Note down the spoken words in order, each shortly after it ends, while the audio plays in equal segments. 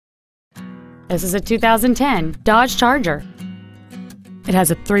This is a 2010 Dodge Charger. It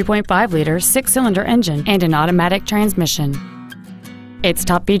has a 3.5-liter six-cylinder engine and an automatic transmission. Its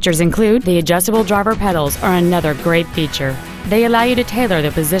top features include the adjustable driver pedals are another great feature. They allow you to tailor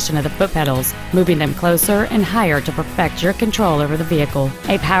the position of the foot pedals, moving them closer and higher to perfect your control over the vehicle.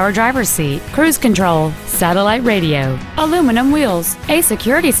 A power driver's seat, cruise control, satellite radio, aluminum wheels, a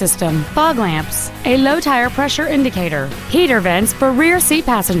security system, fog lamps, a low tire pressure indicator, heater vents for rear seat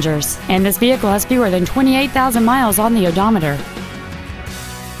passengers, and this vehicle has fewer than 28,000 miles on the odometer.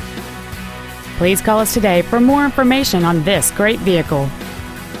 Please call us today for more information on this great vehicle.